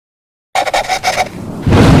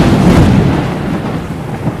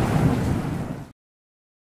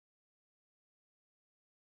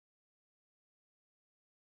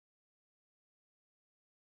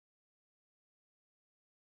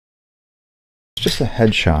just a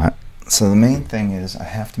headshot. So the main thing is I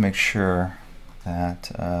have to make sure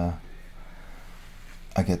that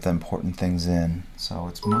I get the important things in. So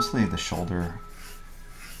it's mostly the shoulder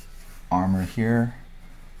armor here,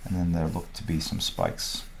 and then there look to be some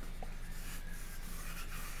spikes.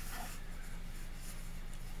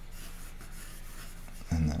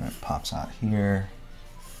 And then it pops out here.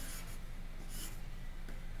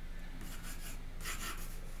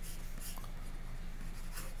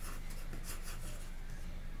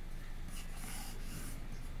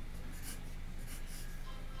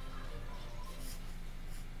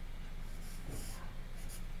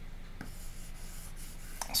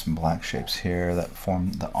 Some black shapes here that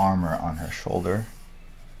form the armor on her shoulder.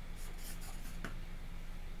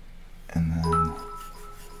 And then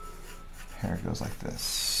hair goes like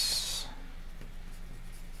this.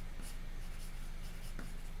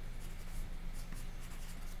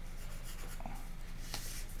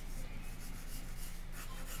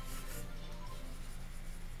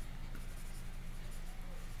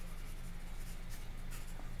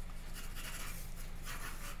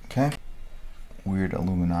 Okay. Weird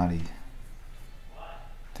Illuminati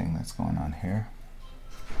thing that's going on here.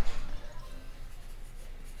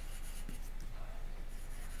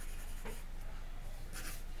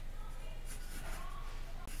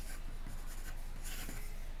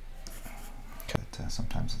 But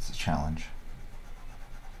sometimes it's a challenge.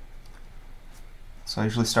 So I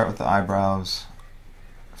usually start with the eyebrows.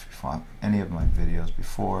 If you saw any of my videos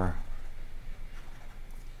before,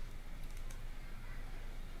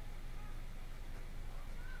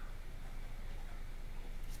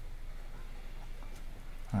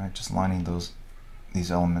 alright, just lining these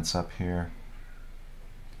elements up here.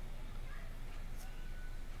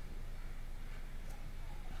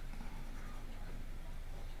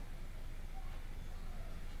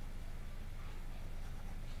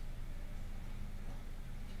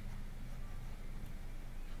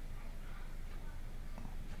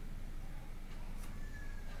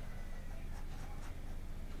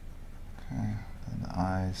 Okay, and the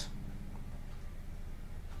eyes.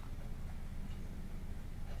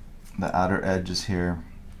 The outer edges here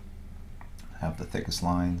have the thickest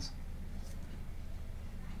lines.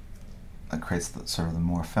 That creates the sort of the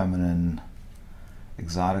more feminine,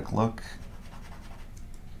 exotic look.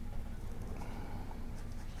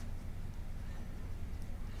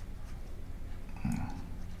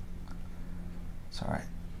 Sorry,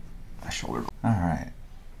 my shoulder. All right.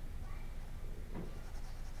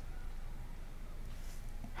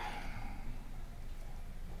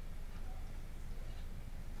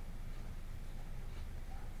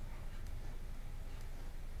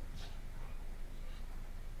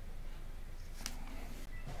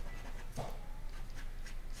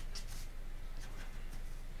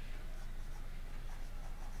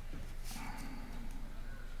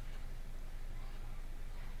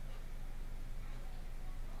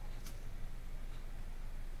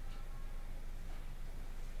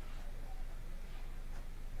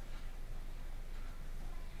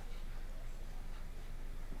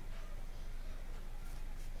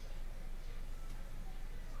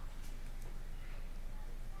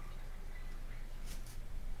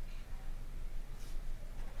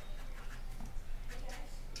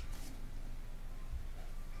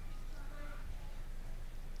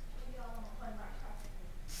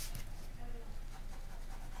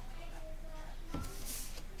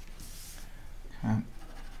 Okay.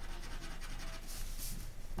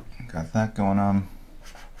 Got that going on.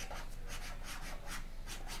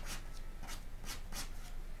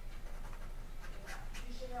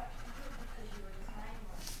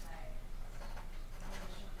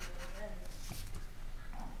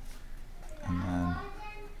 And then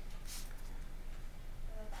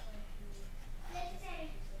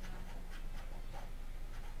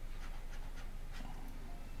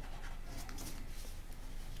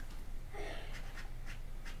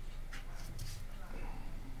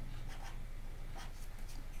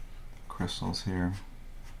crystals here.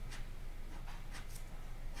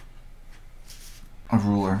 A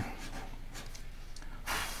ruler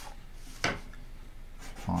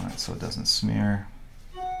on it so it doesn't smear.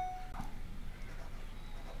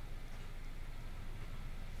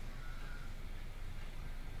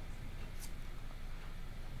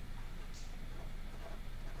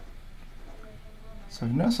 So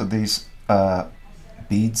you notice that these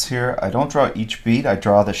beads here, I don't draw each bead, I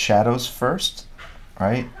draw the shadows first,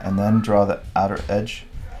 right? And then draw the outer edge.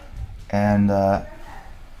 And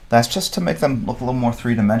that's just to make them look a little more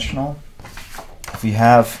three-dimensional.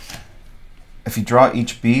 If you draw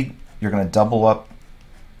each bead, you're going to double up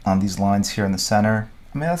on these lines here in the center.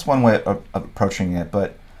 I mean, that's one way of approaching it,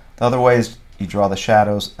 but the other way is you draw the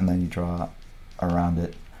shadows and then you draw around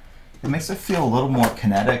it. It makes it feel a little more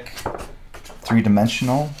kinetic,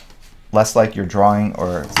 three-dimensional, less like you're drawing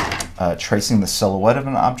or tracing the silhouette of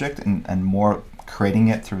an object, and more creating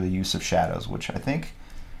it through the use of shadows, which I think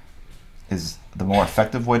is the more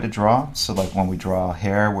effective way to draw. So like when we draw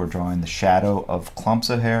hair, we're drawing the shadow of clumps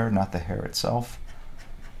of hair, not the hair itself.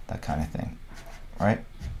 That kind of thing, right?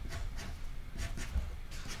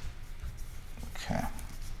 Okay.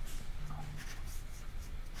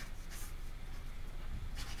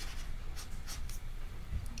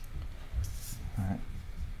 All right.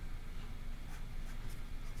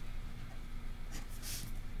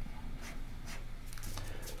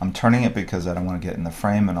 I'm turning it because I don't want to get in the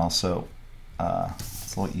frame, and also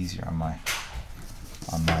it's a little easier on my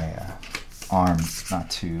arm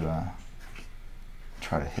not to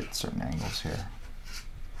try to hit certain angles here.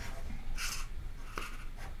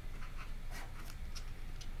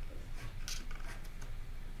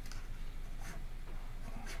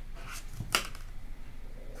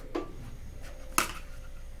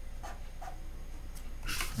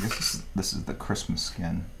 This is the Christmas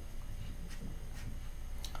skin.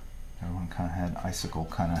 Everyone kind of had icicle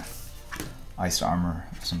kind of ice armor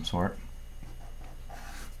of some sort.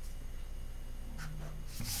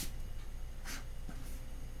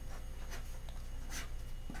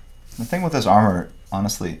 The thing with this armor,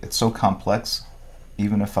 honestly, it's so complex,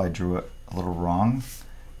 even if I drew it a little wrong,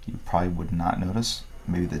 you probably would not notice.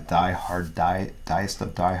 Maybe the diest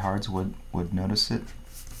of diehards would notice it.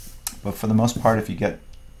 But for the most part, if you get,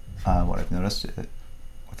 what I've noticed with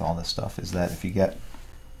all this stuff is that if you get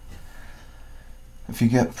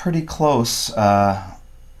pretty close, can't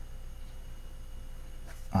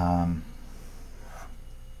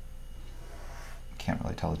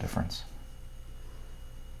really tell the difference.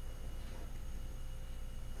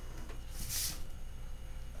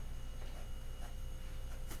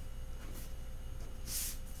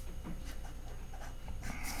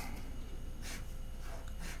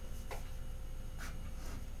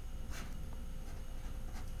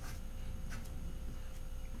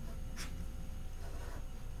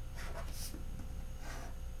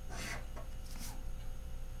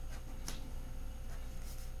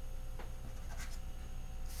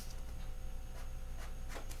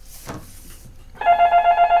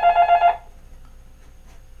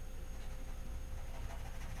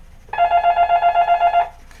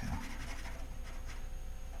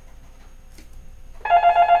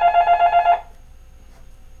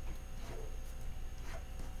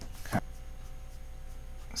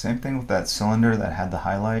 Same thing with that cylinder that had the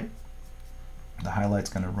highlight. The highlight's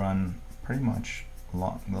going to run pretty much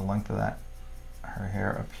along the length of her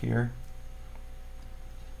hair up here.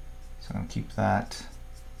 So I'm going to keep that.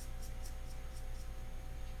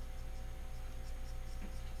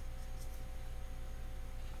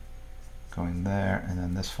 Going there, and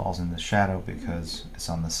then this falls in the shadow because it's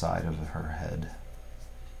on the side of her head.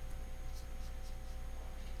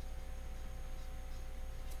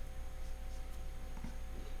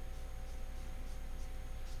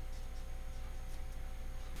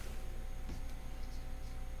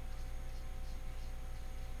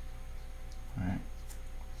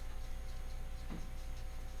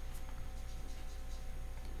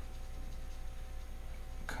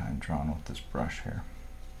 Kind of drawn with this brush here.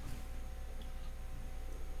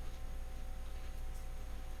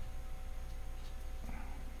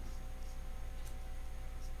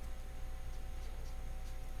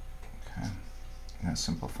 Okay, I'm gonna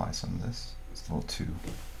simplify some of this. It's a little too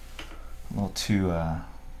I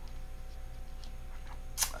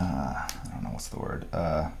don't know what's the word.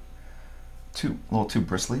 A little too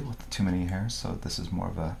bristly with too many hairs. So this is more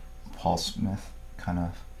of a Paul Smith kind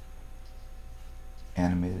of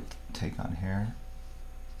animated take on hair.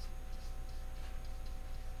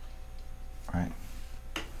 Right.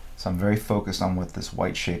 So I'm very focused on what this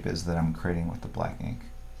white shape is that I'm creating with the black ink.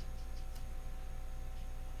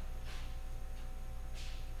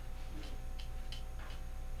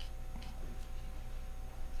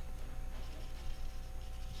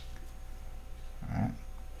 All right.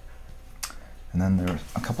 And then there are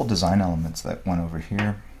a couple design elements that went over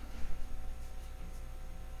here.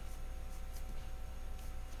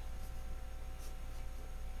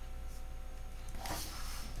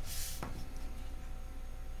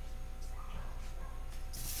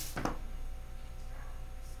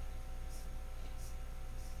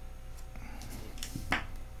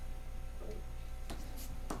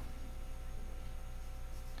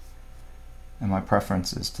 And my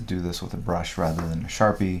preference is to do this with a brush rather than a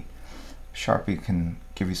Sharpie. Sharpie can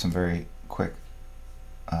give you some very quick,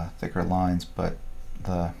 thicker lines, but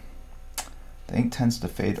the The ink tends to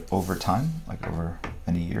fade over time, like over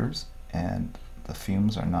many years, and the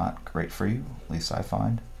fumes are not great for you, at least I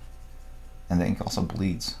find. And the ink also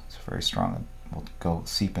bleeds. It's very strong. It will go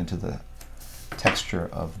seep into the texture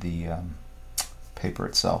of the paper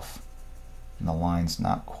itself, and the line's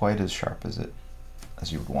not quite as sharp as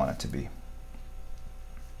you would want it to be.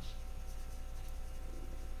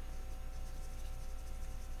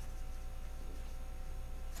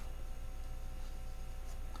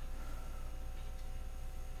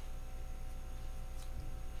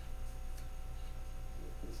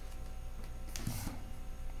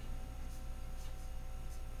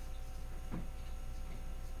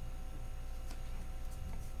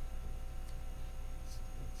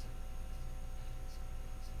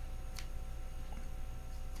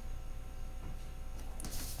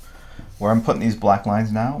 Where I'm putting these black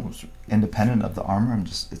lines now is independent of the armor.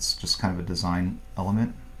 It's just kind of a design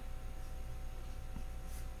element,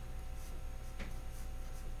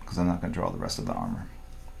 because I'm not going to draw the rest of the armor.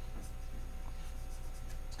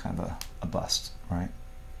 It's kind of a bust, right?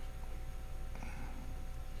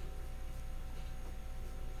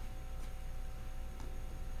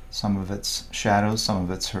 Some of it's shadows, some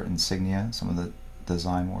of it's her insignia, some of the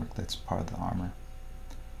design work that's part of the armor.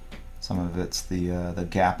 Some of it's the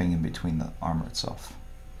gapping in between the armor itself.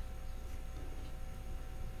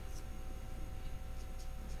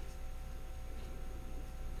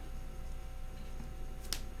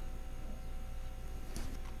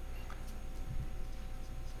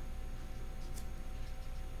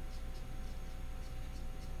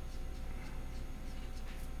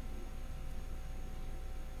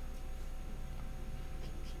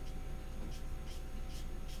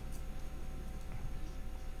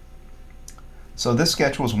 So this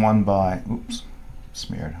sketch was won by, oops,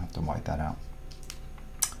 smeared, I have to wipe that out.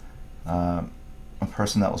 A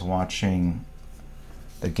person that was watching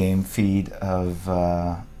the game feed of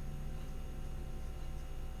my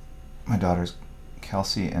daughters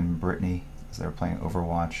Kelsey and Brittany as they were playing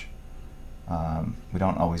Overwatch. We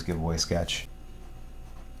don't always give away sketch.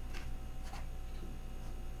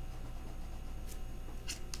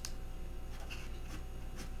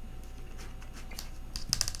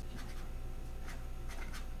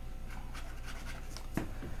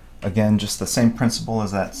 Again, just the same principle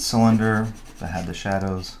as that cylinder that had the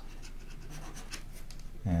shadows.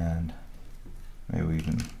 And maybe we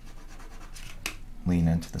even lean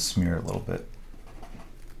into the smear a little bit.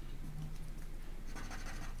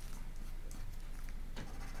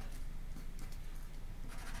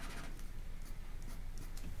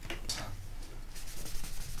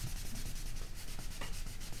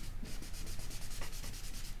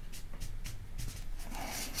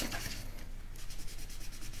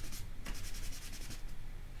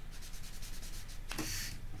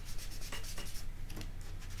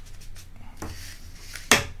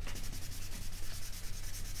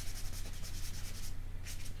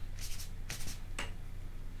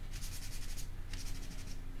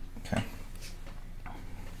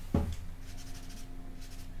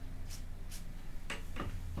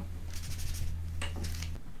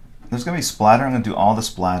 There's going to be splatter. I'm going to do all the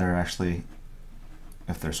splatter, actually,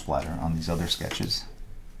 if there's splatter, on these other sketches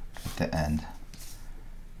at the end.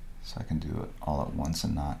 So I can do it all at once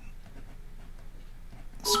and not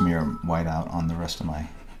smear white out on the rest of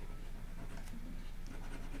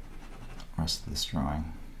this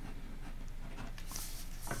drawing.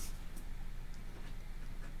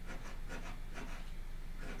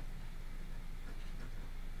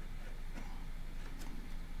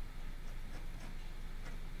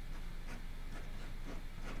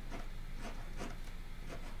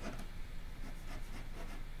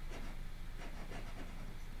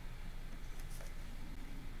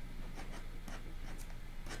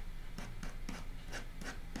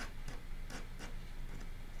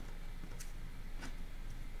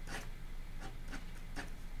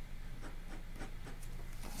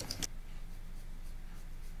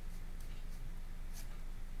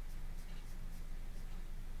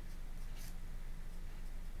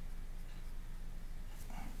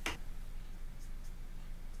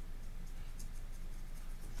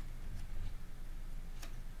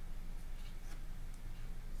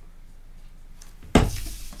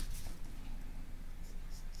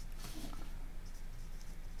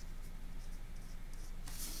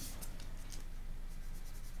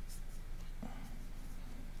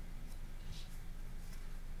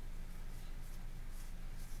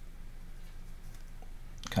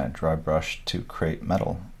 Kind of dry brush to create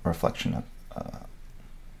metal reflection of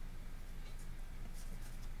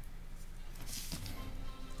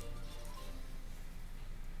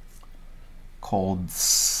Cold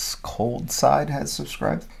Side has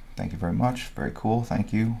subscribed. Thank you very much. Very cool.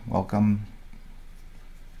 Thank you. Welcome.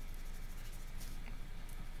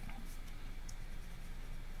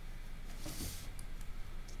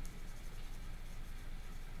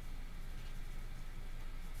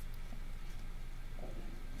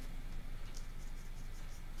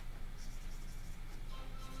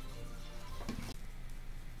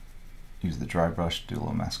 Use the dry brush to do a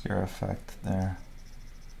little mascara effect there.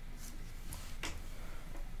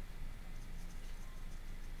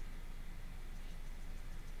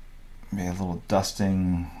 Maybe a little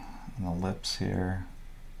dusting on the lips here.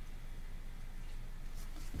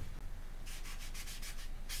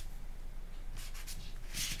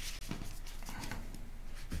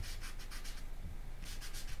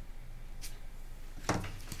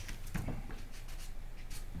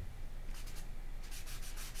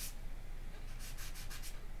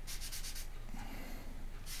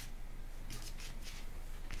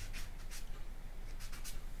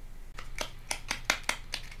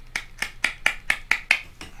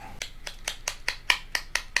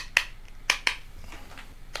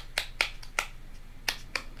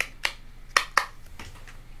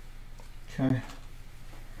 Okay,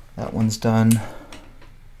 that one's done.